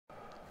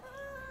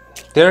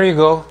There you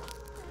go.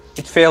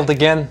 It failed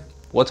again.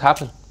 What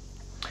happened?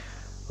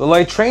 Well,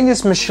 I trained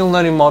this machine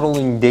learning model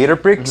in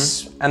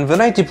Databricks, and when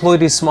I deploy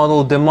this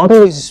model, the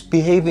model is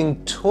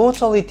behaving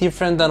totally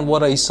different than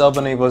what I saw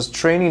when I was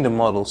training the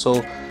model.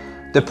 So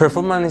the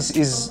performance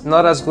is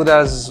not as good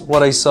as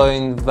what I saw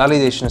in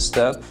validation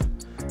step.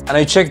 And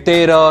I checked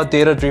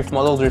data drift,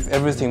 model drift,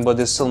 everything, but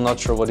they're still not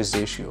sure what is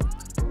the issue.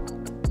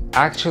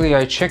 Actually,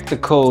 I checked the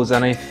codes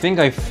and I think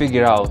I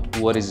figured out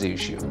what is the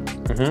issue.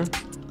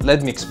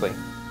 Let me explain.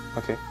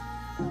 Okay.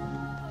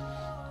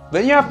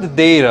 When you have the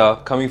data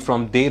coming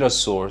from data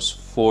source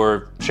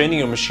for training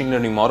your machine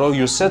learning model,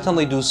 you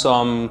certainly do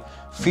some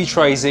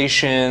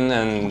featureization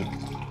and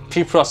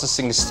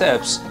pre-processing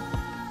steps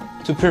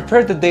to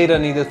prepare the data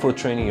needed for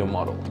training your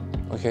model.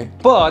 Okay.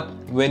 But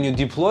when you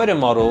deploy the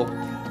model,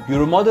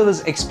 your model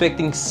is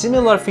expecting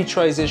similar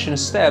featureization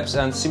steps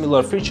and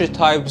similar feature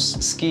types,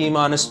 schema,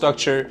 and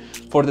structure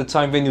for the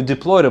time when you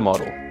deploy the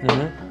model.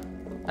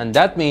 And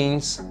that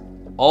means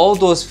all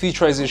those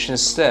featureization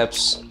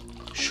steps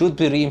should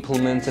be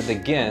re-implemented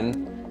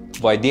again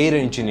by data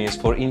engineers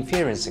for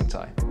inferencing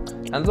time.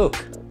 And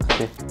look,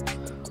 okay,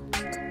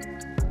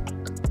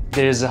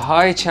 there is a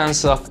high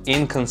chance of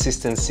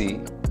inconsistency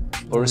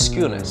or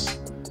skewness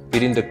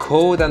within the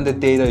code and the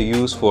data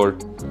used for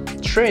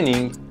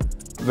training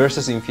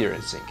versus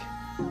inferencing,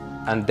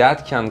 and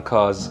that can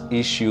cause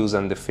issues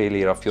and the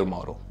failure of your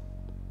model.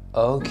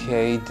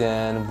 Okay,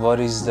 then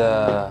what is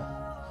the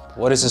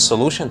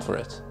solution for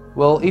it?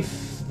 Well,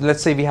 if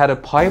let's say we had a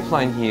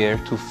pipeline here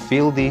to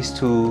fill these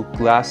two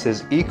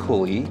glasses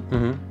equally,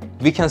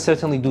 we can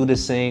certainly do the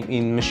same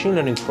in machine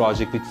learning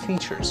project with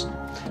features.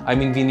 I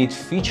mean, we need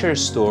Feature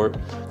Store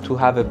to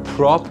have a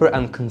proper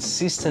and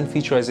consistent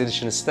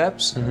featureization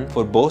steps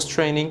for both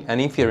training and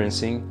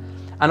inferencing,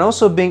 and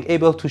also being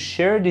able to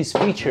share these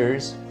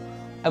features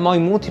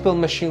among multiple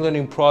machine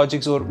learning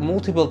projects or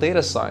multiple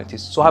data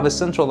scientists, so have a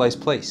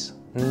centralized place.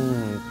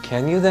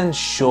 Can you then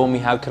show me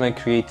how can I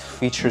create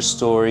Feature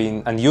Store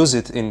and use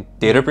it in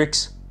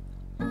Databricks?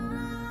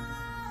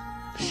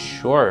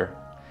 Sure.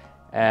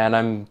 And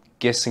I'm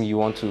guessing you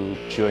want to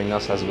join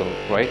us as well,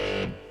 right?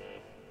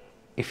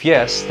 If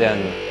yes,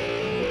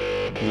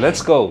 then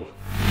let's go.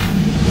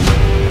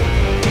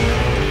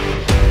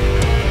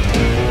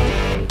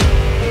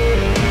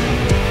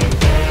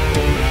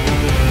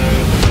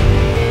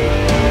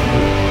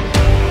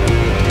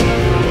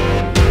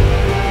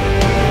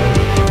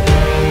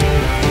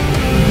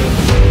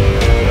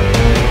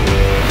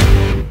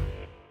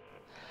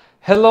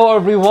 Hello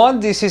everyone,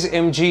 this is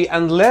MG,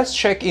 and let's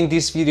check in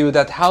this video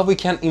that how we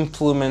can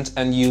implement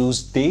and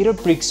use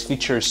Databricks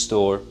Feature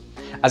Store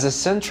as a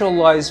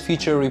centralized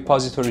feature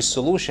repository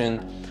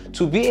solution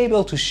to be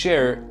able to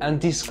share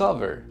and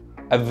discover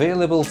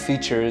available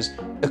features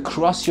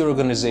across your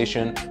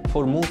organization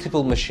for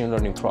multiple machine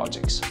learning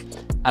projects.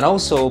 And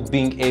also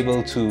being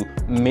able to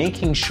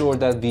making sure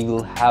that we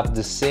will have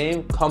the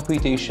same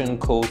computation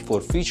code for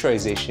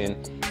featureization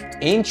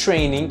in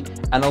training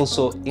and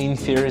also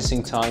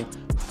inferencing time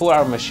for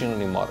our machine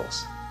learning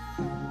models.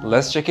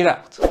 Let's check it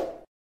out.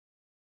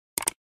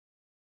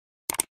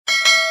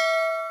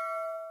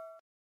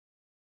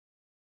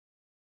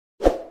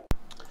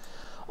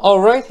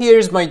 Alright,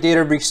 here's my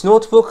Databricks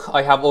notebook.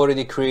 I have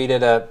already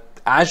created a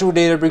Azure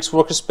Databricks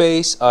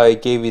workspace. I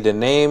gave it a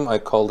name, I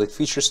called it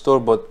Feature Store,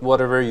 but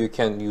whatever, you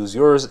can use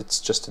yours. It's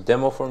just a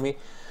demo for me.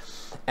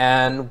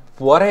 And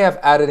what I have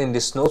added in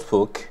this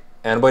notebook,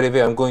 and by the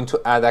way, I'm going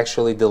to add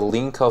actually the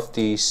link of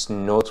this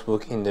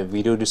notebook in the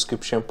video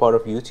description part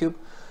of YouTube.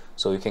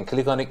 So you can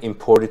click on it,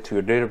 import it to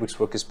your Databricks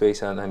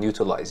workspace and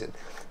utilize it.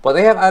 But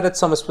I have added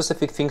some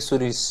specific things to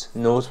this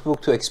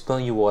notebook to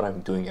explain you what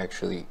I'm doing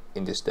actually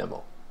in this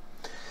demo.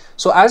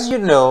 So as you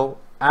know,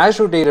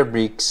 Azure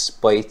Databricks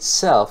by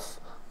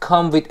itself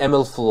come with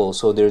MLflow.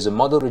 So there's a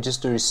model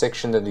registry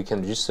section that you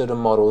can register the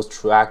models,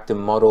 track the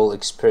model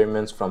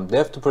experiments from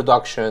dev to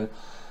production,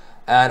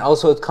 and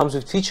also it comes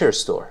with Feature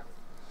Store.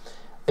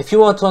 If you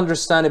want to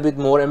understand a bit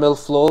more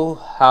MLflow,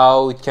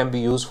 how it can be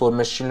used for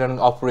machine learning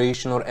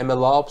operation or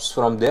MLOps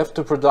from dev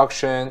to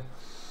production,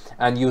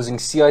 and using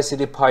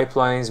CI/CD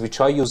pipelines, which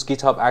I use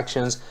GitHub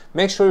Actions,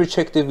 make sure you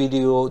check the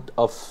video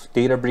of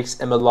Databricks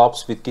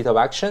MLOps with GitHub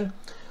Action.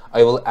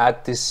 I will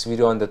add this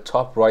video on the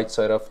top right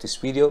side of this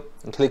video,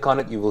 and click on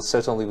it. You will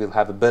certainly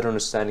have a better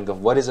understanding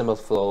of what is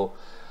MLflow,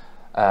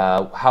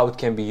 how it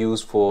can be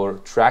used for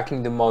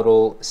tracking the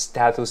model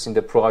status in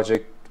the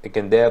project,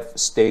 again, dev,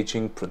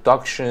 staging,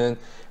 production,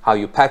 how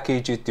you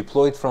package it,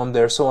 deploy it from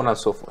there, so on and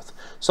so forth.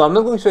 So I'm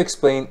not going to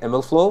explain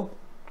MLflow,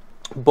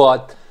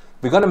 but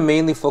we're going to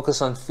mainly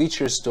focus on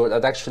Feature Store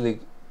that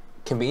actually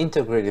can be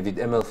integrated with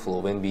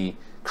MLflow. When we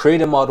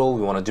create a model,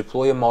 we want to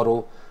deploy a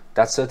model,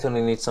 that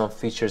certainly needs some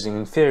features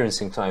in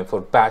inferencing time for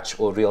batch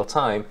or real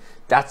time.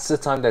 That's the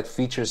time that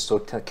Feature Store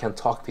can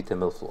talk with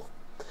MLflow.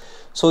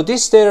 So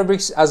this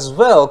Databricks as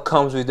well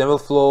comes with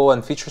MLflow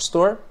and Feature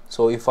Store.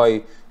 So if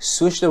I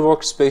switch the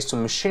workspace to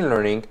machine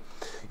learning,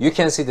 you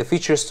can see the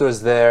Feature Store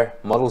is there,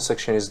 model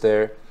section is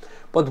there.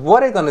 But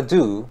what I'm gonna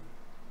do,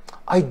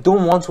 I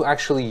don't want to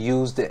actually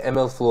use the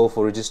MLflow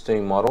for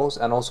registering models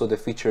and also the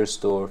feature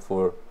store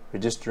for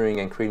registering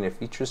and creating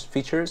the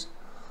features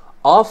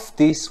of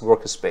this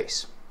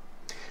workspace.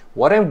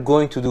 What I'm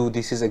going to do,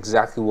 this is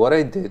exactly what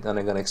I did, and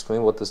I'm going to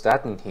explain what does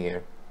that mean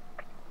here.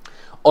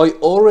 I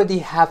already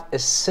have a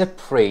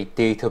separate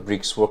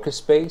Databricks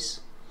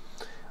workspace.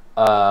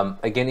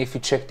 Again, if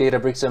you check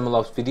Databricks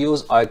MLOps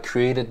videos, I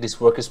created this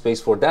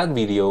workspace for that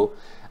video,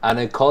 and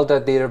I called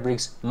that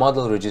Databricks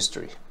model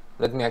registry.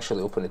 Let me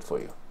actually open it for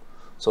you.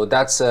 So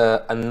that's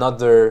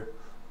another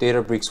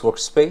Databricks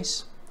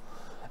workspace,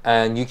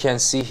 and you can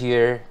see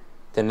here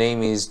the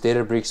name is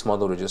Databricks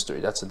model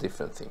registry. That's a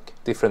different thing,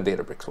 different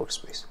Databricks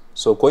workspace.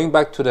 So going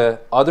back to the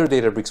other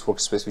Databricks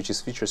workspace, which is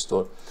Feature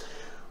Store,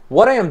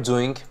 what I am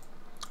doing,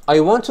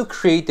 I want to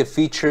create the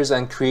features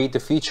and create the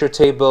feature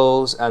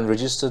tables and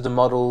register the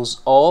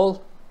models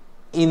all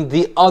in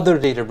the other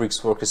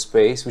Databricks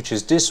workspace, which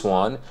is this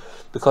one,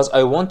 because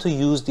I want to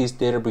use this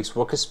Databricks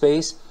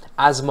workspace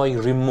as my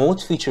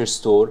remote feature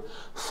store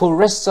for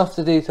rest of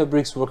the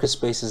Databricks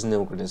workspaces in the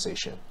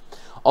organization.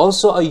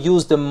 Also, I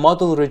use the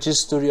model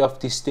registry of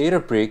this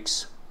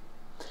Databricks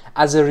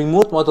as a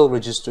remote model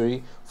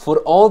registry for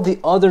all the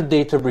other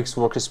Databricks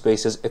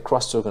workspaces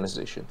across the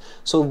organization.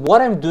 So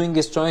what I'm doing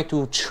is trying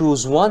to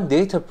choose one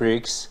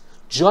Databricks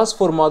just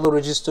for model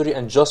registry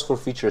and just for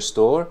feature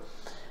store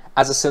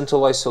as a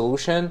centralized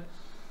solution,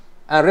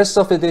 and rest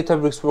of the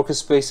Databricks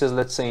workspaces,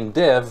 let's say in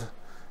dev,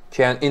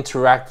 can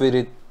interact with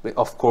it,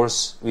 of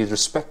course, with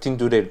respecting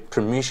to the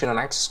permission and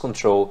access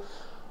control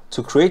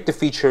to create the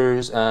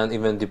features and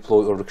even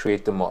deploy or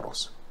create the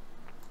models.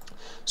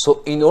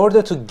 So in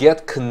order to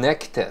get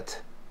connected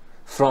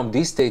from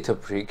this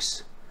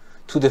Databricks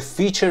to the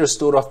feature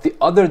store of the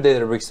other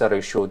Databricks that I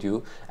showed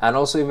you, and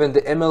also even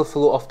the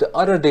MLflow of the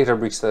other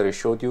Databricks that I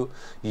showed you,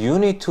 you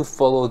need to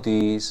follow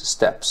these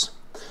steps.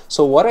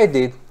 So what I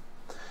did,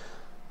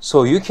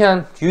 so you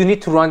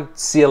need to run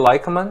CLI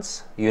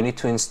commands. You need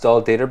to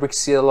install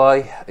Databricks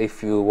CLI.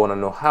 If you want to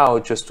know how,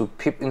 just to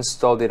pip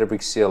install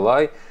Databricks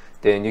CLI,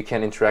 then you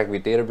can interact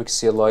with Databricks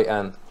CLI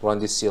and run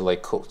this CLI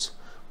code.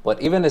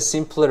 But even a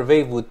simpler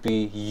way would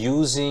be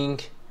using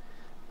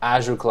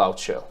Azure Cloud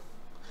Shell,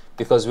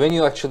 because when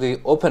you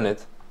actually open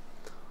it,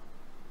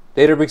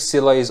 Databricks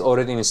CLI is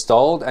already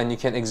installed and you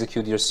can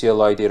execute your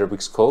CLI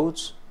Databricks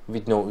codes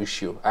with no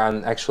issue.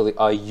 And actually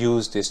I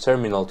use this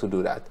terminal to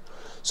do that.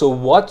 So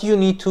what you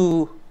need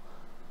to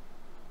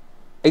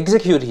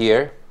execute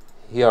here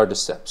are the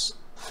steps.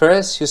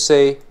 First, you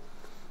say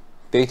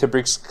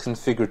Databricks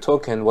configure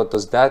token. What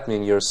does that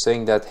mean? You're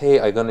saying that, hey,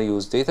 I'm gonna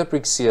use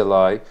Databricks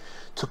CLI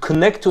to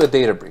connect to a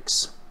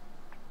Databricks,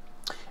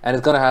 and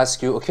it's gonna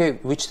ask you, okay,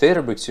 which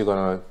Databricks you're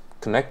gonna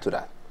connect to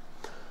that.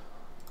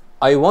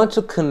 I want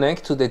to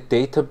connect to the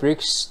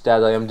Databricks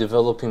that I am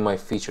developing my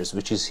features,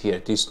 which is here,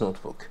 this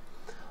notebook.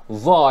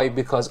 Why?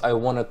 Because I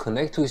want to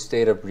connect to this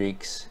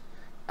Databricks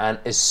and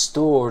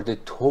store the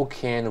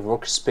token,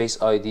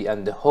 workspace ID,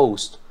 and the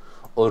host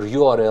or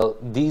URL.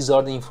 These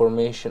are the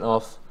information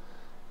of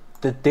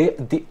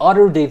the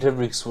other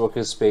Databricks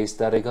workspace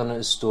that I'm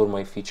gonna store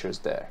my features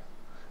there,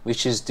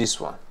 which is this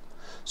one.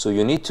 So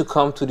you need to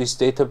come to this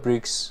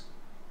Databricks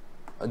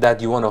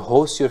that you want to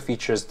host your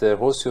features there,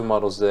 host your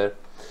models there,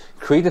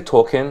 create a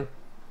token.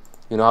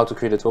 You know how to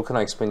create a token,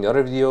 I explained in the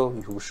other video.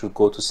 You should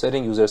go to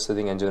setting, user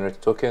setting, and generate a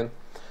token.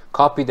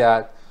 Copy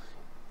that,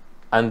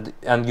 and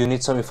you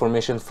need some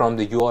information from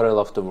the URL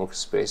of the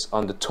workspace.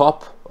 On the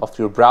top of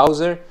your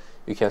browser,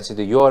 you can see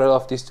the URL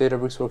of this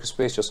Databricks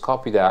workspace. Just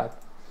copy that,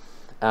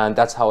 and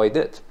that's how I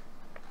did.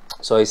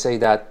 So I say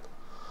that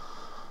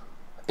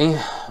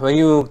when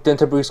you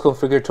Databricks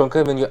configure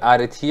token, when you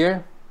add it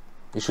here,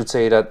 you should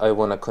say that I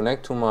want to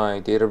connect to my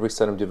Databricks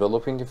that I'm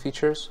developing the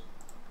features,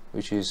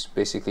 which is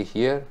basically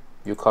here.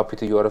 You copy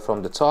the URL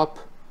from the top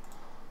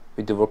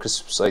with the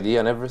workspace ID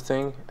and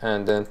everything,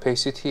 and then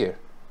paste it here.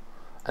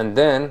 And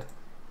then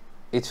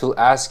it will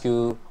ask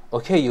you,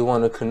 okay, you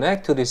want to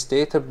connect to this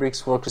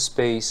Databricks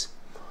workspace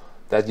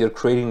that you're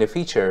creating the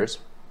features.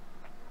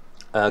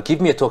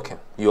 Give me a token.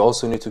 You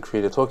also need to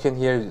create a token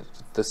here,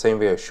 the same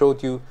way I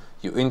showed you.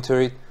 You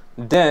enter it,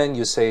 then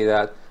you say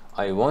that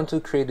I want to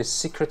create a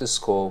secret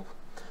scope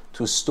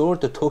to store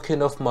the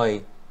token of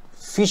my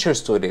feature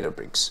store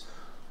Databricks,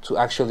 to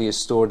actually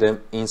store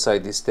them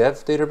inside this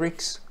dev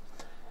Databricks,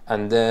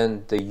 and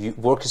then the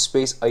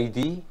workspace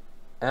ID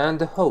and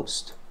the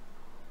host.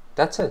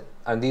 That's it.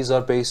 And these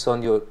are based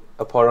on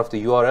a part of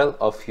the URL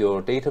of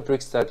your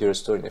Databricks that you're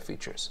storing the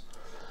features.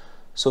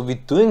 So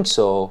with doing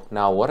so,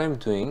 now what I'm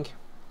doing,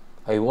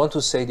 I want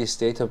to say this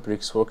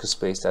Databricks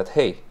workspace that,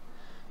 hey,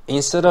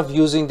 instead of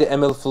using the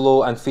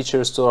MLflow and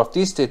feature store of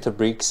this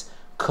Databricks,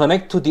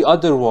 connect to the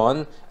other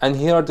one, and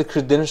here are the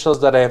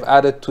credentials that I have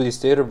added to this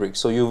Databricks.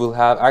 So you will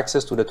have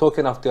access to the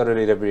token of the other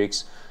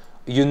Databricks.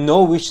 You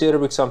know which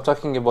Databricks I'm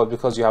talking about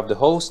because you have the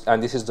host,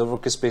 and this is the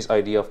workspace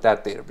ID of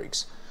that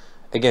Databricks.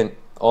 Again,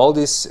 all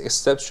these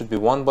steps should be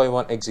one by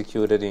one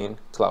executed in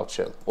Cloud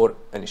Shell or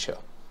any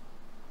shell.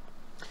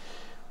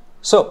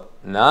 So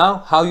now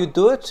how you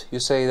do it, you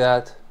say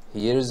that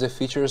here is the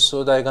feature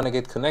store that I'm gonna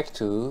get connect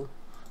to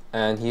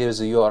and here's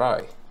the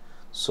URI.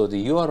 So the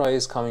URI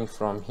is coming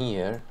from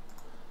here.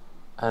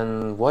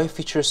 And why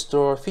feature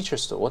store? Feature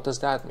store, what does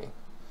that mean?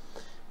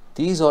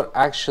 These are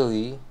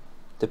actually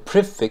the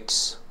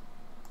prefix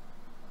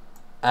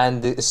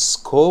and the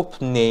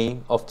scope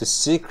name of the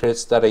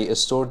secrets that I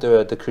store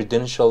the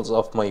credentials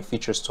of my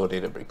feature store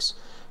Databricks.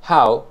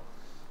 How?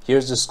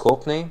 Here's the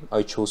scope name.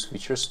 I chose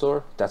feature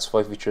store. That's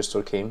why feature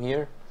store came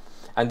here.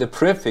 And the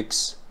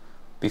prefix,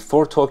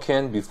 before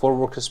token, before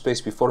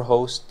workspace, before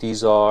host,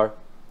 these are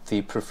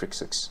the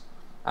prefixes.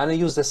 And I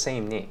use the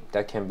same name.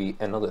 That can be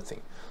another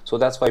thing. So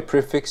that's why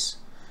prefix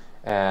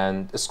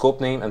and scope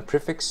name and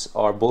prefix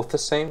are both the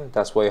same.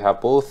 That's why I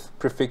have both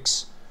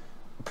prefix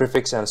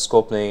and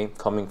scope name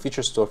coming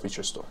feature store,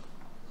 feature store.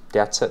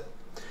 That's it.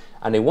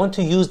 And I want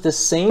to use the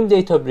same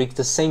Databricks,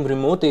 the same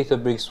remote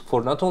Databricks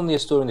for not only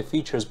storing the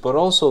features, but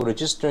also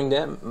registering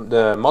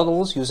the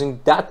models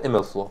using that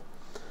MLflow.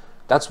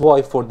 That's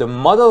why for the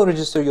model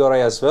register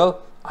URI as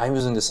well, I'm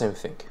using the same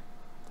thing.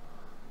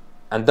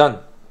 And done.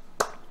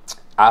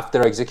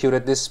 After I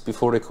executed this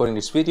before recording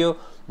this video,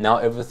 now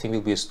everything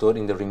will be stored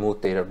in the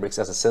remote Databricks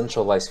as a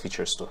centralized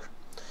feature store.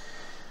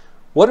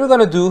 What we're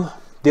going to do,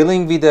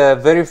 dealing with the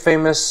very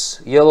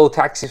famous yellow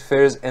taxi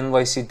fares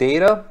NYC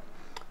data,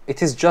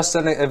 it is just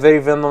a very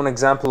well-known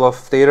example of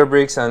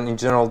Databricks and in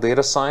general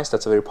data science.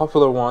 That's a very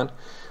popular one.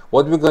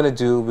 What we're going to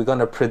do, we're going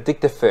to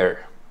predict the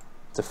fare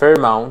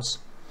amounts,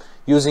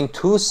 using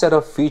two set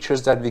of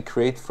features that we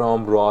create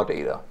from raw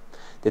data.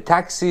 The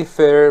taxi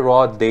fare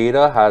raw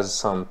data has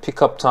some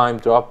pickup time,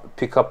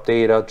 pickup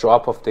data,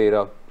 drop-off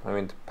data,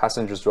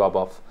 passengers drop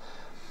off.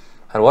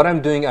 And what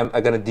I'm doing, I'm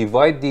going to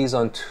divide these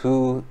on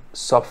two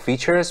sub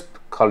features,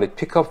 call it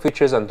pickup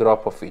features and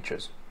drop-off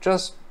features,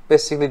 just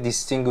basically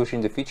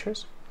distinguishing the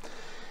features.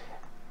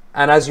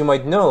 And as you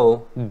might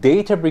know,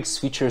 Databricks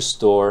Feature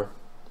Store,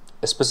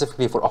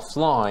 specifically for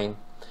offline,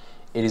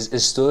 it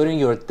is storing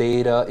your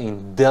data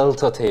in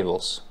delta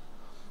tables,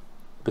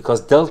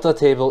 because delta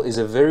table is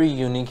a very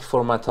unique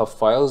format of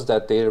files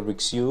that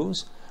Databricks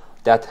use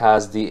that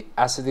has the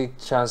ACID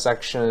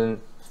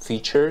transaction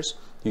features.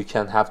 You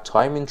can have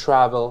time in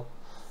travel,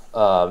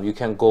 you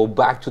can go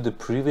back to the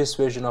previous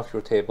version of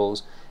your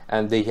tables,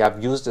 and they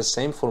have used the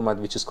same format,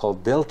 which is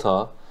called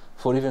delta,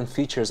 for even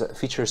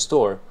feature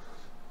store.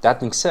 That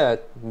being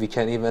said, we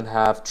can even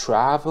have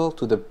travel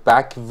to the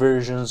back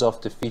versions of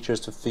the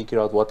features to figure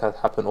out what had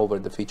happened over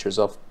the features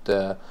of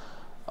the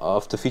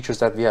features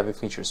that we have in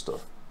feature store.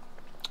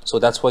 So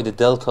that's why the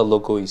delta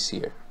logo is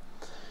here.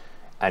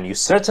 And you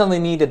certainly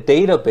need a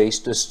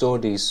database to store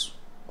these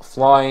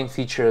offline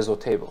features or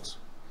tables.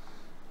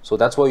 So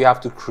that's why you have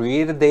to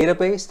create a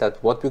database.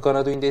 That what we're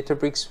gonna do in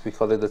Databricks, we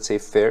call it, let's say,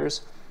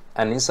 fares.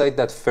 And inside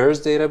that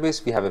fares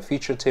database, we have a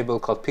feature table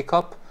called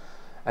pickup.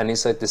 And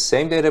inside the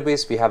same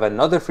database, we have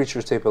another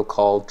feature table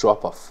called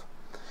drop-off.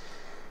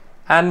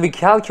 And we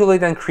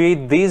calculate and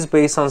create these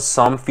based on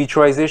some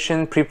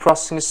featureization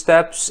pre-processing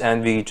steps,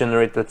 and we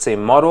generate, let's say,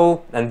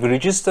 model, and we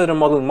register the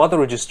model in model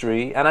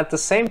registry. And at the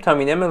same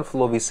time in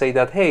MLflow, we say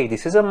that, hey,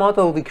 this is a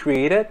model we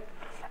created,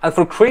 and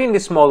for creating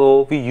this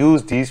model, we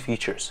use these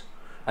features.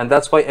 And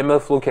that's why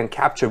MLflow can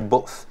capture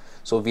both.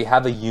 So we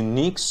have a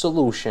unique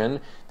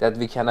solution that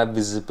we can have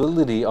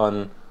visibility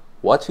on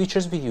what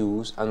features we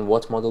use and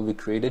what model we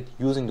created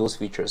using those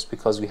features,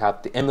 because we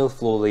have the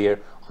MLflow layer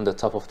on the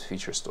top of the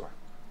feature store.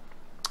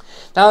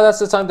 Now that's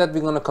the time that we're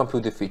going to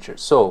compute the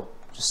features. So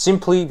just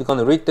simply, we're going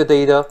to read the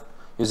data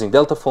using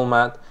delta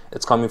format.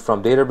 It's coming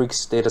from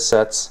Databricks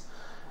datasets,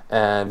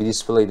 and we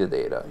display the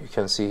data. You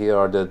can see here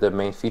are the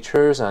main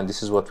features, and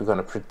this is what we're going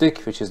to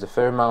predict, which is the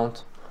fare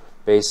amount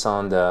based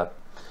on the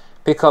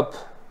pickup,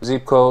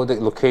 zip code, the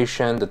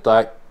location, the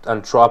type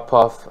and drop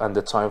off, and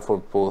the time for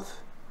both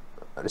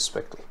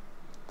respectively.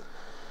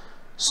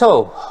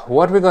 So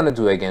what we're going to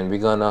do again, we're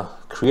going to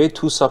create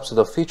two subsets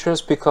of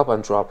features, pickup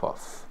and drop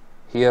off.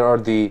 Here are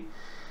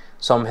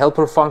some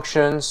helper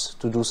functions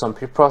to do some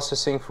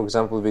pre-processing. For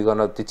example, we're going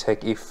to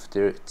detect if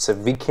it's a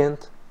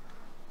weekend,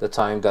 the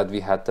time that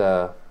we had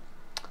the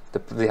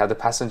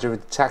passenger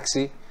with the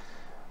taxi.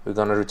 We're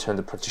going to return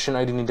the partition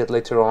ID needed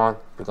later on.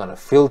 We're going to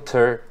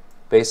filter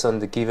based on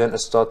the given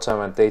start time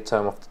and date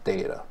time of the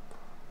data.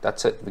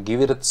 That's it. We give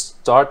it a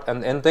start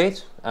and end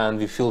date, and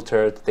we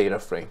filter the data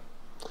frame.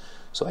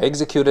 So I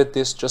executed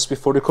this just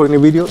before recording the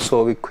video,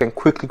 so we can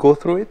quickly go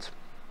through it.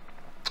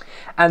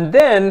 And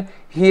then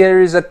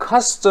here is a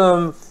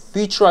custom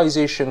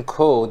featureization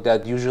code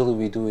that usually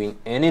we do in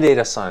any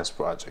data science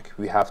project.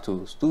 We have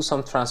to do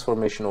some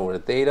transformation over the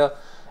data,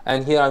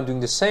 and here I'm doing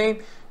the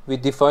same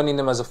with defining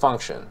them as a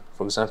function.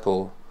 For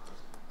example,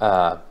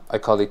 I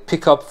call it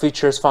pickup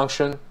features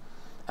function,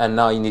 and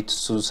now you need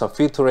to do some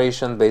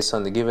filtration based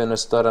on the given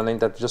start and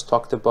end that we just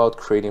talked about,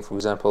 creating, for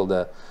example,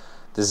 the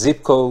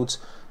zip codes,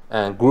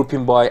 and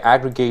grouping by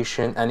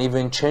aggregation, and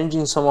even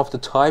changing some of the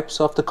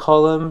types of the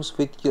columns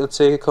with, let's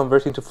say,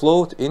 converting to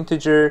float,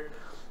 integer,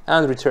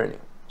 and returning.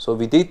 So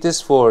we did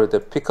this for the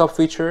pickup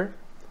feature,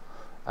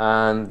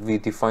 and we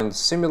defined a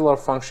similar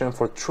function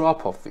for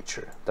drop-off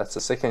feature. That's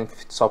the second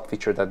sub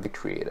feature that we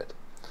created.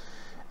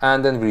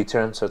 And then we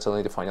return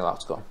certainly the final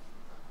outcome.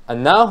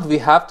 And now we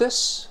have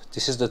this.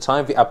 This is the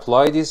time we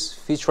apply these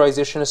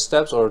featureization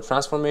steps or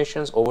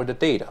transformations over the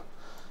data.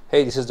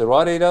 Hey, this is the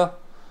raw data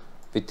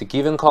with the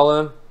given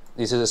column.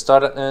 This is the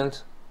start and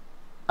end.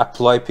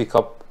 Apply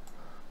pickup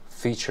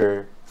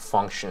feature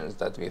functions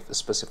that we've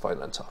specified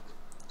on top.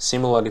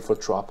 Similarly for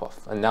drop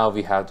off. And now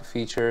we have the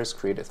features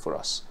created for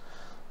us.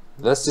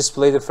 Let's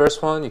display the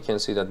first one. You can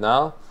see that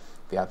now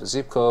we have the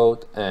zip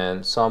code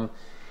and some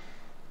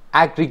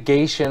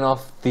aggregation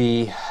of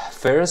the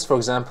fares. For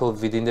example,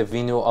 within the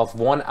window of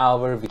 1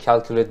 hour, we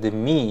calculate the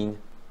mean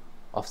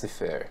of the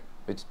fare.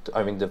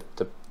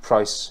 The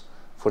price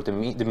for the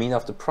mean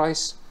of the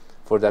price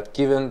for that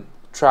given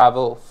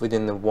travel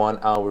within the 1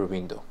 hour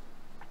window.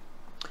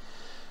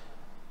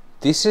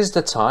 This is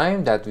the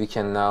time that we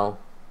can now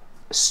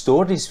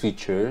store these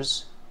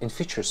features in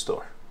Feature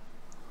Store.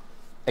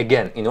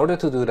 Again, in order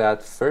to do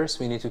that,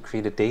 first we need to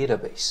create a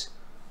database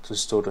to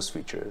store those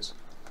features.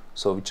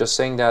 So we're just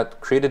saying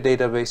that create a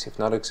database, if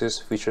not exists,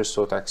 Feature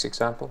Store tax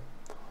example.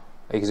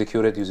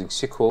 Execute it using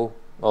SQL,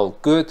 all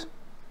good.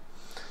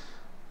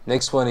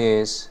 Next one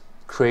is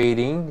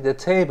creating the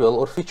table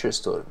or feature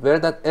store. Where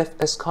that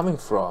FS coming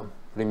from?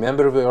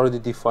 Remember, we already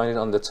defined it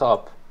on the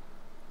top.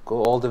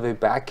 Go all the way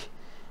back.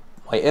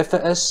 My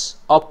FS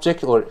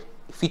object or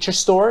feature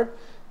store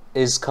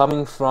is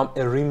coming from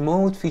a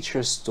remote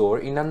feature store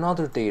in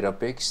another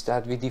Databricks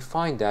that we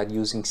defined that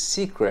using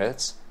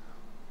secrets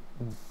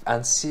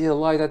and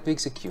CLI that we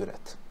executed.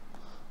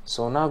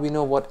 So now we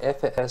know what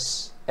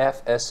FS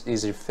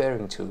is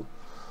referring to.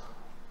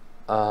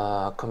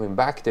 Coming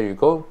back, there you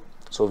go.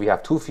 So we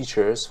have two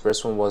features.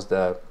 First one was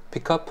the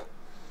pickup.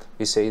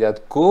 We say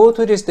that go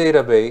to this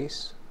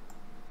database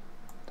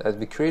that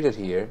we created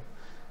here,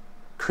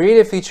 create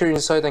a feature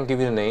inside and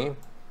give it a name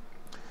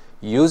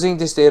using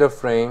this data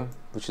frame,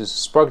 which is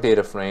Spark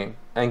data frame,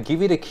 and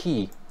give it a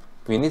key.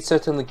 We need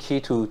certainly key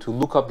to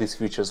look up these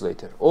features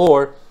later.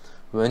 Or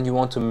when you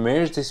want to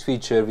merge this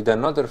feature with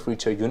another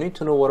feature, you need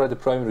to know what are the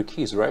primary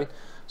keys, right?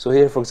 So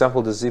here, for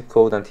example, the zip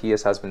code and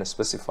TS has been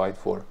specified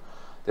for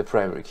the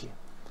primary key.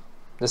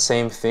 The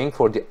same thing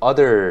for the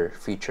other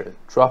feature,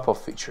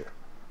 drop-off feature,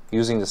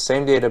 using the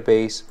same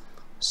database,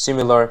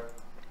 similar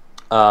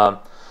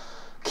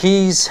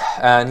keys,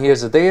 and here's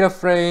the data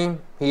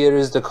frame. Here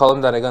is the column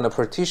that I'm going to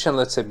partition,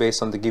 let's say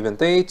based on the given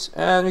date,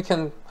 and we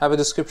can have a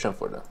description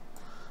for them.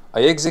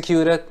 I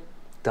execute it,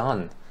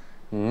 done.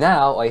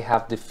 Now I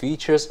have the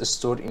features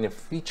stored in a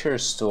feature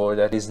store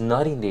that is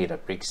not in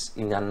Databricks,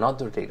 in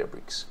another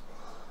Databricks.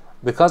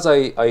 Because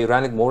I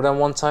ran it more than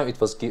one time, it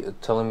was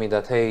telling me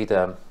that, hey,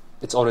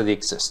 it's already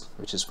exists,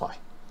 which is fine.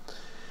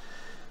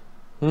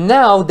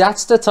 Now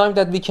that's the time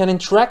that we can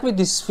interact with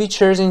these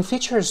features in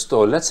Feature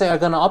Store. Let's say I'm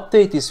gonna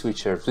update these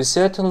features. We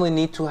certainly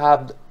need to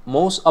have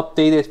most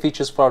updated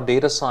features for our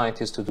data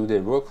scientists to do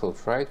their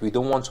workload, right? We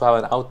don't want to have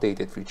an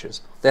outdated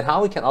features. Then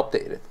how we can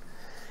update it?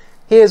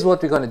 Here's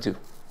what we're gonna do.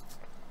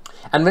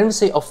 And when we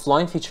say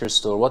offline Feature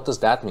Store, what does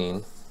that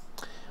mean?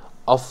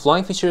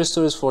 Offline Feature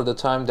Store is for the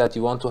time that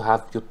you want to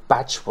have your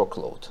batch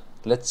workload.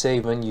 Let's say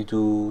when you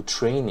do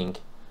training,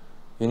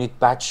 you need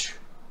batch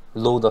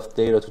load of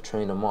data to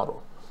train a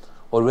model.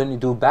 Or when you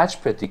do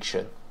batch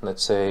prediction,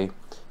 let's say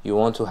you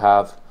want to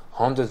have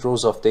 100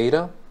 rows of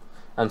data,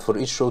 and for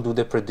each row do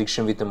the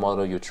prediction with the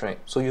model you train.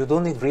 So you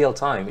don't need real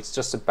time, it's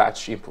just a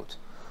batch input.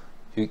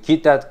 You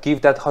give that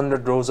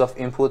 100 rows of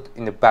input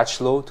in a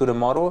batch load to the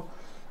model,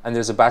 and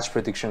there's a batch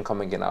prediction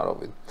coming in out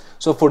of it.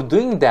 So for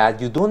doing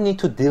that, you don't need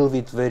to deal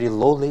with very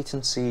low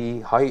latency,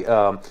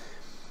 high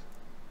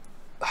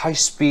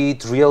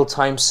speed,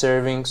 real-time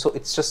serving. So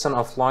it's just an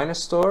offline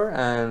store,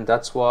 and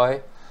that's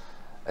why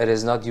it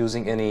is not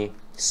using any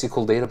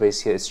SQL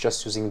database here. It's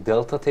just using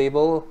Delta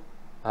table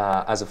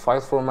as a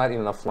file format in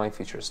an offline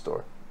feature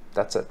store.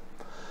 That's it.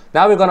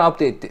 Now we're gonna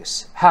update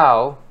this.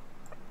 How?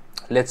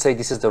 Let's say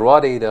this is the raw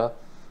data.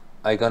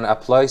 I'm gonna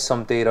apply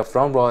some data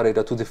from raw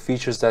data to the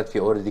features that we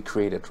already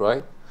created,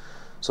 right?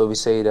 So we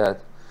say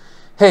that,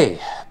 hey,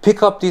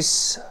 pick up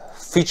these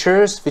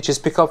features, which is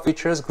pickup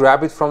features,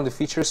 grab it from the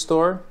feature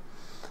store,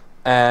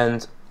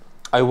 and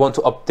I want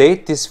to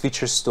update this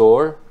feature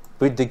store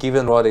with the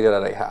given raw data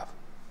that I have.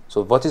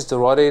 So what is the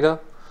raw data?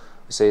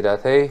 We say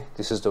that, hey,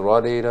 this is the raw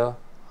data.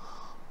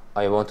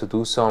 I want to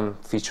do some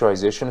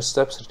featureization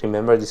steps.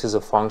 Remember, this is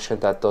a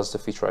function that does the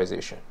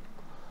featureization.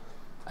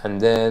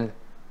 And then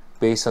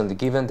based on the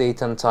given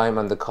date and time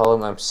and the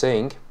column, I'm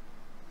saying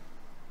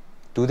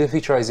do the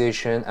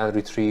featureization and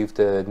retrieve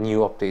the new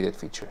updated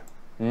feature.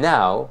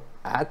 Now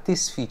add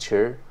this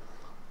feature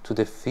to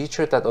the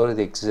feature that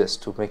already exists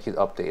to make it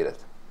updated.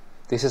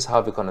 This is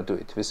how we're gonna do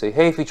it. We say,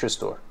 hey, feature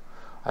store,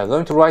 I'm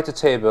going to write a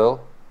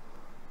table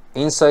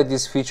inside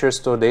this feature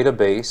store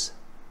database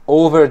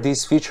over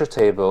this feature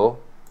table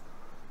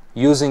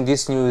using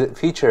these new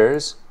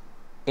features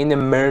in a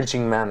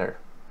merging manner.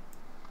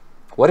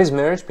 What is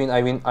merge mean?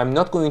 I mean, I'm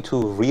not going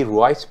to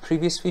rewrite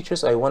previous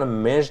features. I want to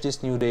merge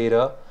this new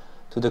data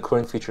to the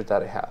current feature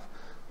that I have.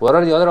 What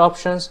are the other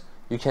options?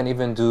 You can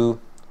even do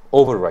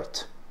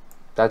overwrite.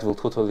 That will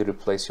totally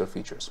replace your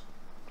features.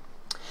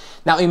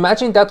 Now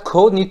imagine that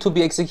code need to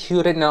be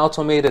executed in an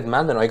automated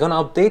manner. I'm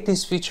gonna update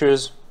these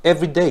features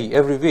every day,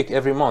 every week,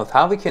 every month.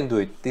 How we can do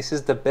it? This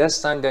is the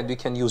best time that we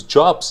can use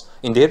jobs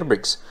in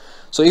Databricks.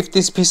 So if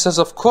these pieces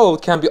of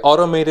code can be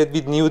automated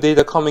with new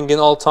data coming in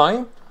all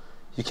time,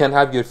 you can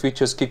have your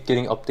features keep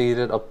getting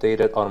updated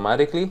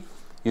automatically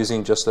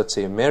using just, let's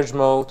say, merge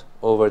mode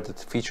over the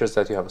features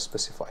that you have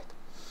specified.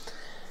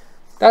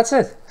 That's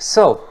it.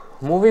 So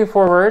moving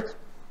forward,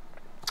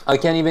 I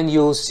can even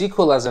use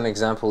SQL as an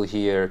example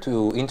here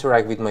to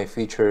interact with my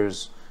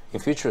features in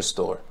Feature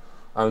Store.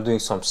 I'm doing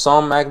some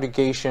sum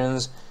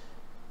aggregations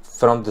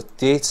from the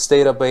dates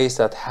database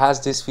that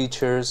has these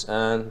features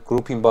and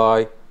grouping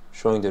by,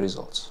 showing the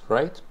results,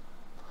 right?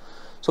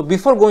 So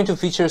before going to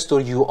Feature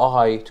Store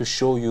UI to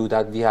show you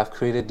that we have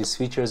created these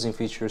features in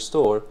Feature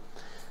Store,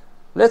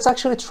 let's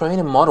actually train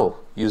a model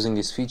using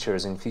these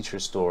features in Feature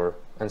Store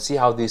and see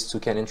how these two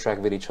can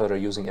interact with each other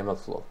using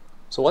MLflow.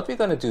 So what we're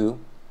going to do,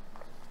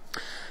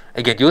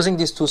 again, using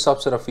these two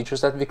subset of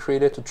features that we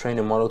created to train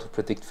a model to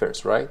predict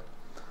fares, right?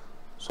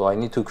 So I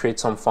need to create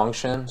some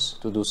functions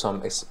to do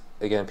some,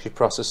 again,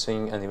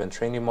 pre-processing and even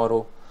training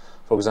model.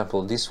 For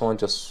example, this one,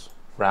 just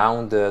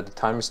round the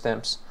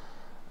timestamps.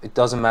 It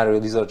doesn't matter,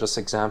 these are just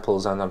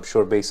examples, and I'm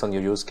sure based on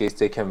your use case,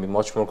 they can be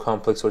much more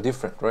complex or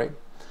different, right?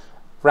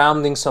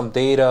 Rounding some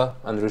data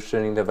and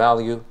returning the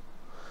value.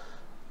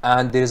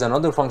 And there's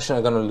another function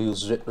I'm going to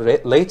use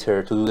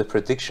later to do the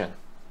prediction.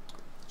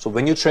 So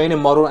when you train a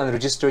model and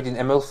register it in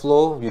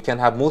MLflow, you can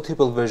have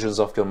multiple versions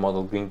of your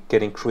model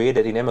getting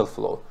created in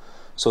MLflow.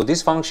 So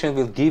this function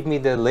will give me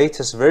the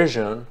latest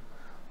version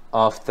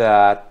of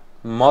that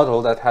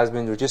model that has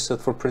been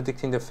registered for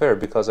predicting the fare,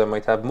 because I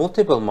might have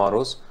multiple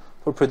models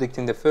for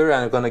predicting the fare,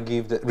 and I'm going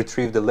to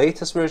retrieve the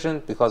latest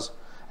version because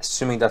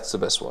assuming that's the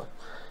best one.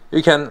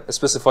 You can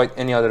specify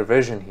any other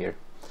version here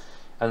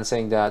and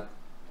saying that,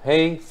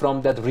 hey,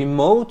 from that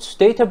remote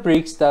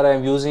Databricks that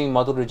I'm using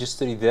model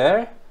registry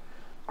there,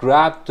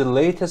 grab the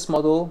latest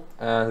model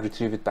and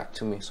retrieve it back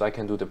to me so I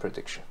can do the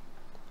prediction.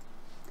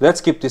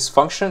 Let's keep this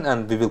function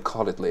and we will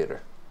call it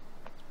later.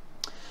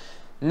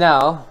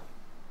 Now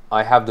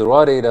I have the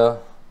raw data.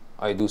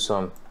 I do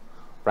some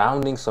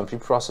rounding, some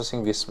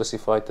pre-processing. We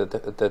specified the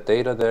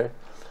data there.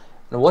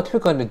 Now what we're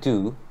going to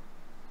do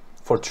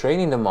for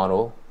training the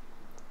model,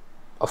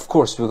 of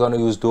course, we're going to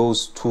use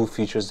those two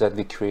features that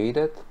we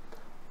created,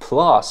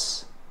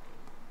 plus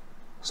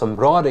some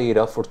raw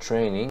data for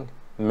training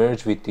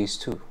merged with these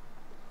two.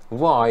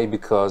 Why?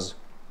 Because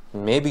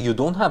maybe you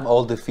don't have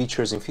all the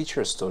features in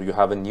Feature Store. You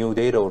have a new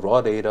data or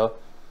raw data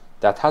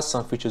that has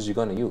some features you're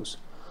going to use.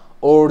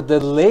 Or the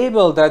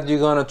label that you're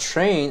going to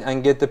train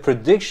and get the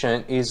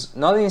prediction is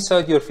not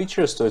inside your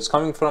Feature Store. It's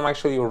coming from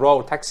actually your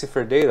raw taxi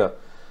fare data.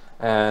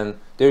 And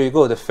there you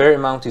go. The fare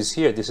amount is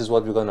here. This is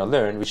what we're going to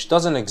learn, which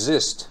doesn't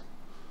exist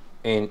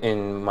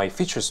in my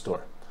Feature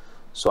Store.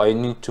 So I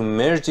need to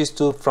merge these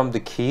two from the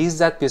keys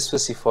that we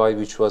specified,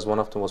 which was one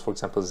of them was, for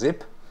example,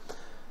 zip,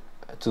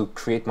 to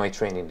create my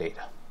training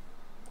data.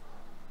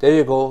 There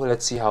you go.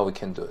 Let's see how we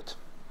can do it.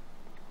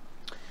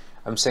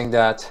 I'm saying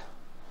that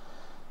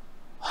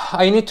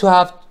I need to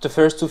have the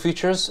first two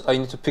features. I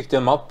need to pick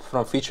them up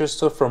from Feature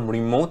Store, from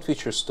remote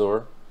Feature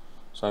Store.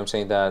 So I'm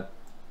saying that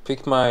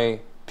pick my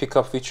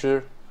pickup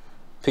feature,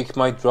 pick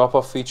my drop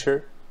off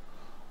feature,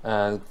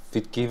 and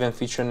with given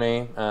feature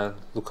name and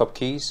lookup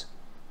keys.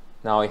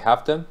 Now I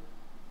have them,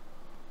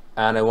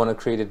 and I want to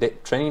create a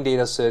training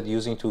data set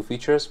using two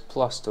features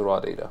plus the raw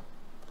data.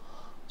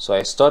 So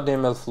I start the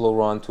MLflow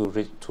run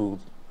to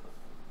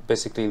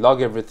basically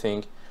log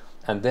everything,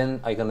 and then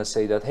I'm gonna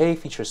say that, hey,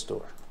 Feature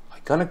Store, I'm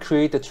gonna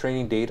create a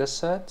training data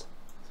set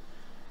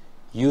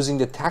using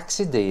the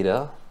taxi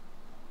data,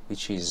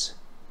 which is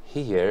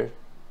here,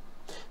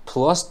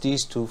 plus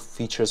these two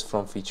features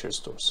from Feature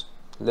Stores.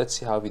 Let's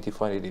see how we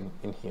define it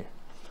in here.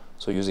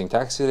 So using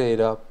taxi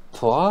data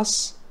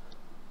plus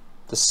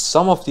the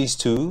sum of these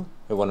two,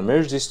 I want to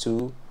merge these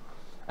two,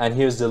 and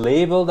here's the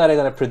label that I'm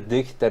going to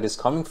predict that is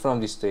coming from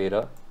this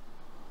data,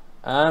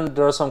 and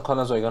there are some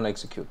columns I'm going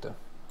to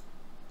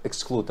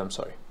exclude them,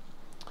 sorry.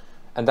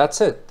 And that's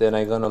it. Then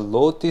I'm going to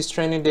load this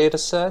training data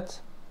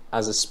set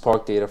as a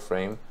Spark data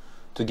frame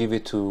to give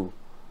it to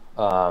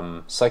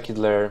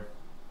scikit-learn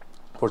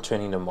for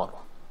training the model.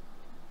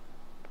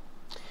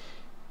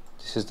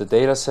 This is the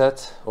data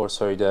set, or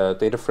sorry, the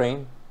data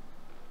frame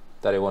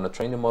that I want to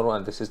train the model,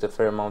 and this is the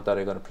fare amount that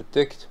I'm going to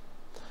predict.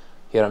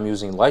 Here I'm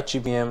using light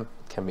GBM,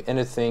 can be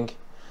anything.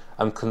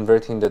 I'm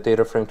converting the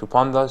data frame to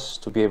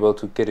pandas to be able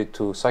to get it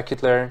to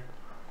scikit-learn.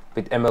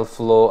 With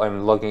MLflow,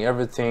 I'm logging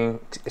everything,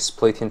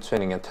 splitting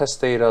training and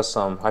test data,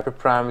 some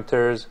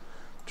hyperparameters,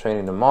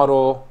 training the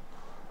model,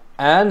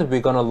 and we're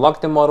going to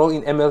log the model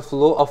in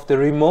MLflow of the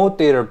remote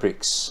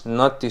Databricks,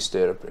 not this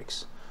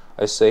Databricks.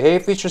 I say, hey,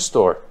 Feature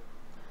Store,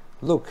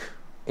 look,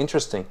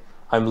 interesting.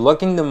 I'm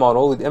logging the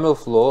model with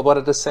MLflow, but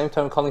at the same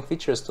time calling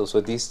Feature Store, so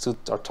these two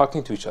are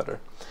talking to each other.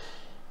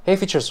 Hey,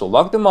 Feature Store,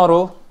 log the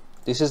model.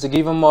 This is the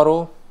given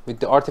model with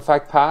the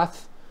artifact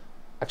path.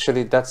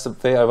 Actually, that's the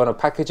way I want to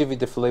package it with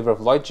the flavor of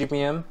light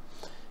GBM.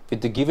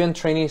 With the given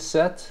training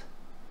set,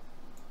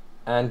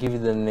 and give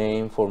it a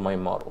name for my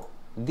model.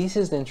 This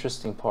is the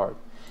interesting part.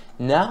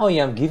 Now I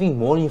am giving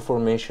more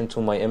information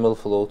to my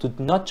MLflow to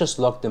not just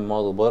log the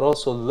model, but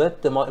also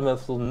let the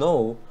MLflow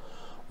know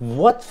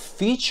what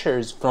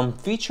features from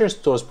feature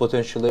stores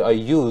potentially I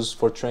use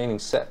for training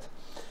set.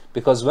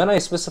 Because when I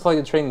specify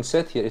the training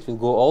set here, it will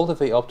go all the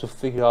way up to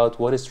figure out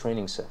what is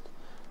training set.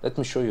 Let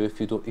me show you.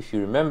 If you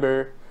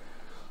remember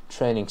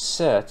training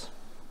set,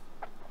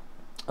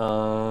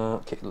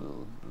 okay,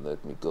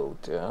 let me go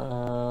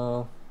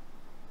down.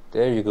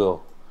 There you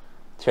go.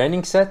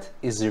 Training set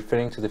is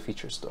referring to the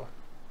feature store.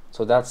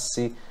 So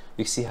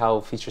we see how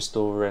feature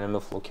store and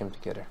MLflow came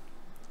together.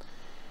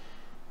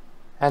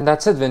 And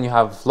that's it. When you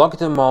have logged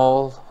the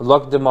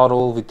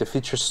model with the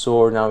feature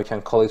store, now we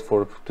can call it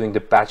for doing the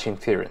batch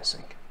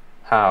inferencing.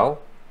 How?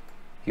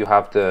 You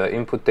have the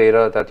input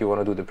data that you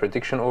want to do the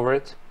prediction over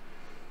it.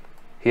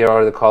 Here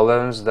are the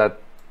columns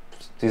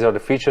these are the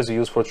features you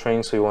use for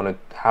training, so you want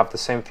to have the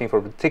same thing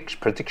for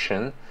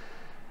prediction.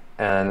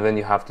 And when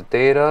you have the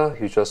data,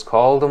 you just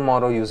call the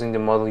model using the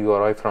model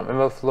URI from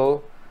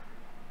MLflow.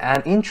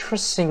 And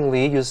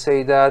interestingly, you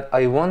say that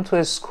I want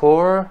to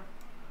score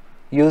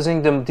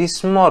using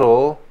this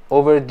model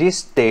over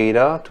this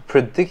data to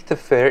predict the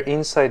fare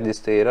inside this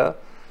data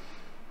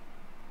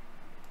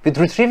with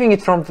retrieving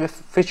it from the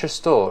feature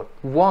store.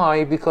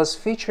 Why? Because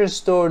feature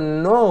store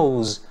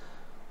knows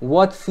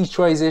what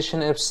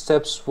featureization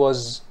steps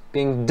was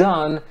being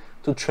done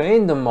to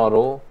train the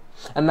model,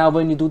 and now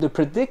when you do the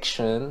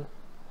prediction,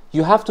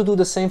 you have to do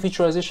the same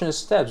featureization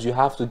steps. You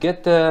have to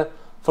get the,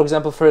 for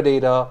example, fare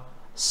data,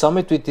 sum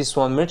it with this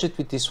one, merge it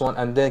with this one,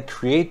 and then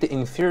create the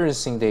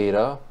inferencing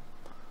data,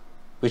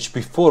 which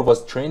before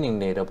was training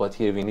data, but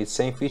here we need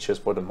same features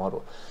for the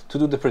model to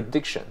do the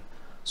prediction.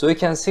 So you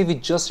can see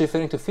with just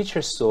referring to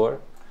feature store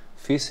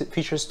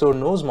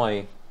knows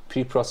my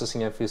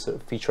pre-processing and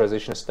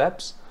featureization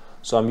steps.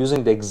 So I'm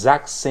using the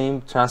exact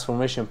same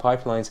transformation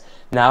pipelines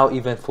now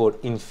even for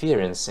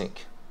inferencing,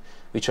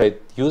 which I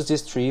used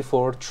this tree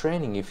for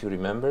training, if you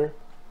remember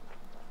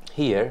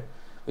here,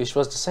 which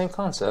was the same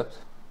concept,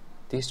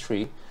 this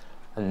tree,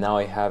 and now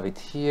I have it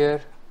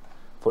here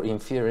for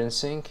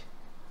inferencing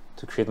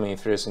to create my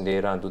inferencing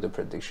data and do the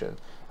prediction.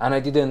 And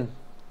I didn't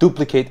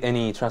duplicate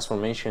any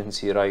transformations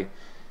here.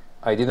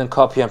 I didn't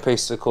copy and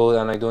paste the code,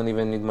 and I don't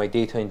even need my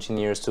data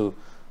engineers to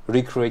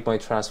recreate my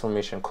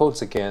transformation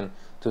codes again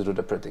to do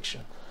the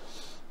prediction.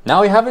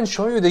 Now I haven't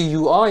shown you the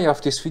UI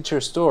of this feature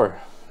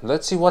store.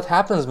 Let's see what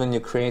happens when you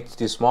create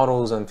these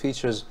models and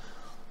features.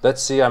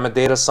 Let's see, I'm a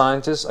data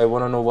scientist. I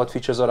want to know what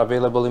features are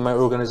available in my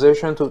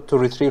organization to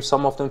retrieve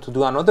some of them to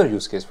do another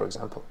use case, for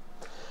example.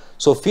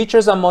 So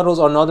features and models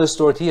are not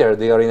stored here.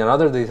 They are in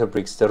another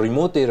Databricks, the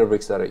remote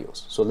Databricks that I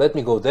use. So let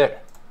me go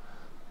there.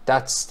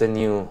 That's the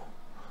new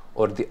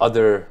or the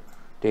other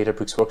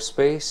Databricks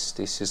workspace.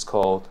 This is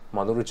called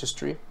model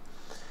registry.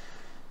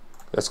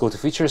 Let's go to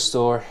feature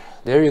store.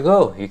 There you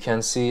go. You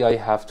can see I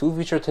have two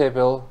feature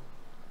table,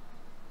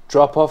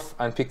 drop off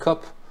and pick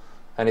up,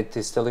 and it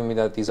is telling me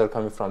that these are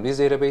coming from these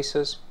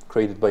databases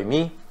created by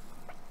me.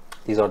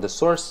 These are the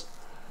source.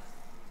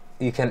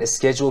 You can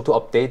schedule to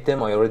update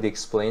them. I already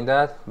explained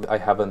that. I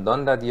haven't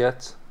done that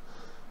yet.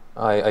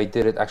 I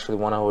did it actually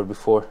 1 hour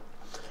before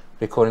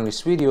recording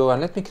this video,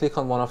 and let me click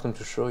on one of them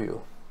to show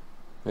you.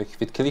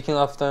 With clicking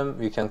of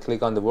them, you can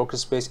click on the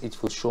workspace.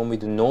 It will show me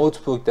the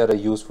notebook that I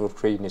use for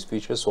creating these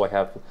features, so I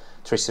have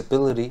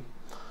traceability.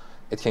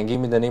 It can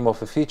give me the name of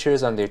the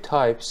features and their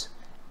types,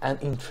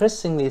 and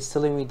interestingly, it's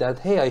telling me that,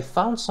 hey, I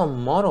found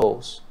some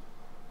models,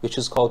 which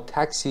is called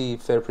taxi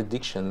fare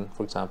prediction,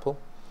 for example,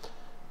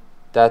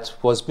 that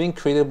was being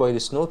created by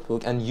this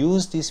notebook and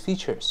used these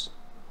features.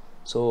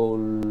 So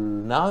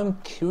now I'm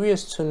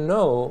curious to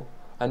know,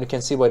 and you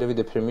can see by the way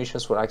the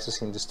permissions for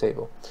accessing this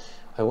table.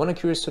 I want to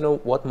curious to know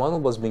what model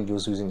was being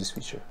used using this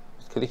feature.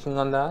 Clicking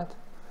on that,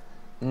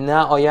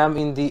 now I am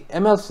in the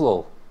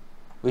MLflow,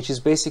 which is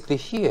basically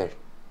here.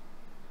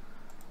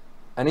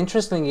 And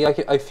interestingly,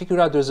 I figured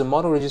out there's a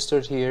model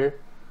registered here.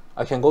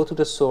 I can go to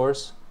the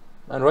source,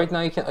 and right now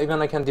I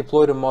can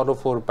deploy the model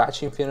for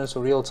batch inference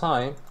or real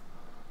time.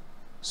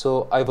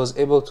 So I was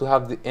able to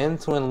have the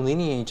end-to-end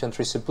lineage and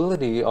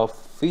traceability of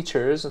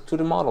features to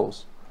the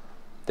models.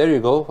 There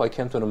you go. I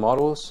came to the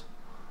models.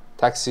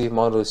 Taxi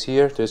model is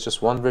here. There's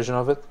just one version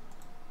of it,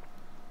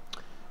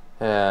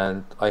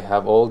 and I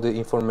have all the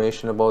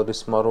information about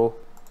this model.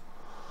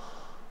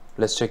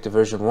 Let's check the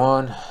version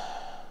 1.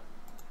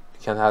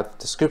 You can have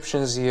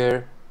descriptions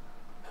here,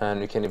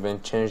 and you can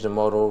even change the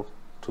model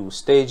to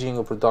staging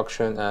or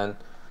production, and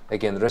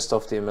again the rest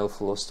of the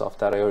MLflow stuff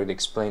that I already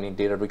explained in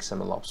Databricks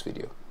MLOps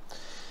video.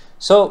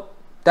 So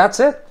that's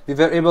it. We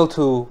were able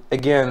to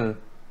again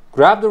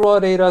grab the raw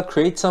data,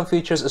 create some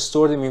features,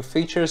 store them in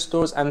feature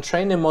stores, and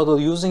train the model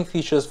using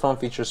features from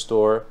feature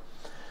store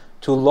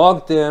to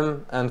log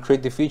them and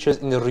create the features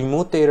in the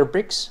remote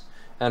Databricks.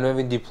 And when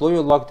we deploy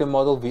or log the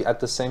model, we at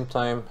the same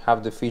time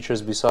have the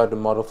features beside the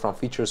model from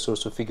feature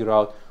stores to figure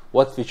out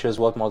what features,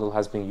 what model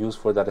has been used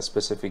for that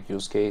specific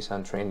use case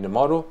and train the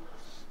model.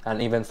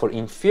 And even for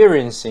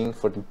inferencing,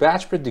 for the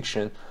batch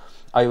prediction,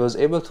 I was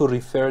able to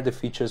refer the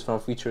features from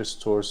feature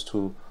stores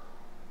to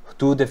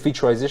do the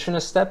featureization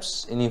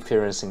steps in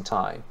inferencing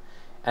time.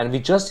 And we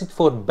just did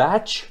for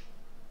batch.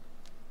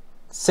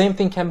 Same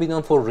thing can be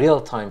done for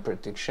real-time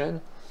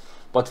prediction,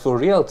 but for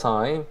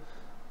real-time,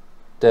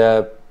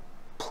 the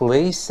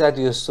place that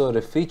you store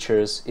the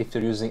features, if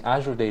you're using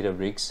Azure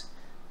Databricks,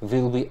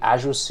 will be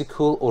Azure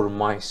SQL or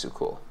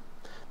MySQL.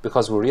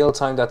 Because for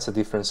real-time, that's a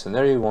different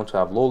scenario. You want to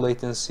have low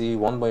latency,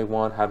 one by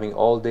one, having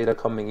all data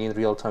coming in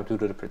real-time to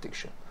do the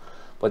prediction.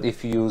 But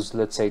if you use,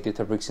 let's say,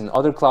 Databricks in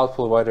other cloud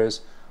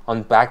providers,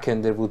 on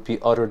backend there would be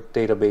other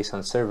database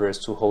and servers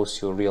to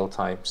host your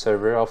real-time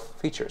server of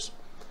features.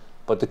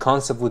 But the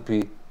concept would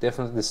be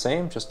definitely the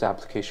same, just the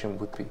application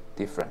would be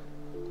different.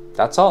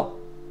 That's all.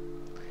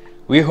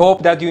 We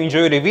hope that you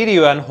enjoyed the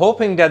video and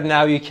hoping that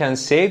now you can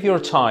save your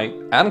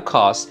time and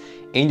cost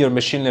in your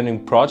machine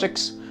learning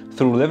projects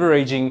through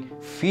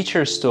leveraging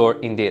Feature Store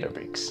in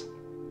Databricks.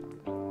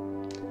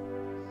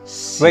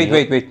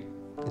 Wait,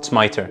 it's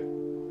my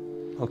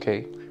turn.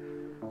 Okay.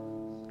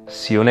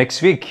 See you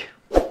next week.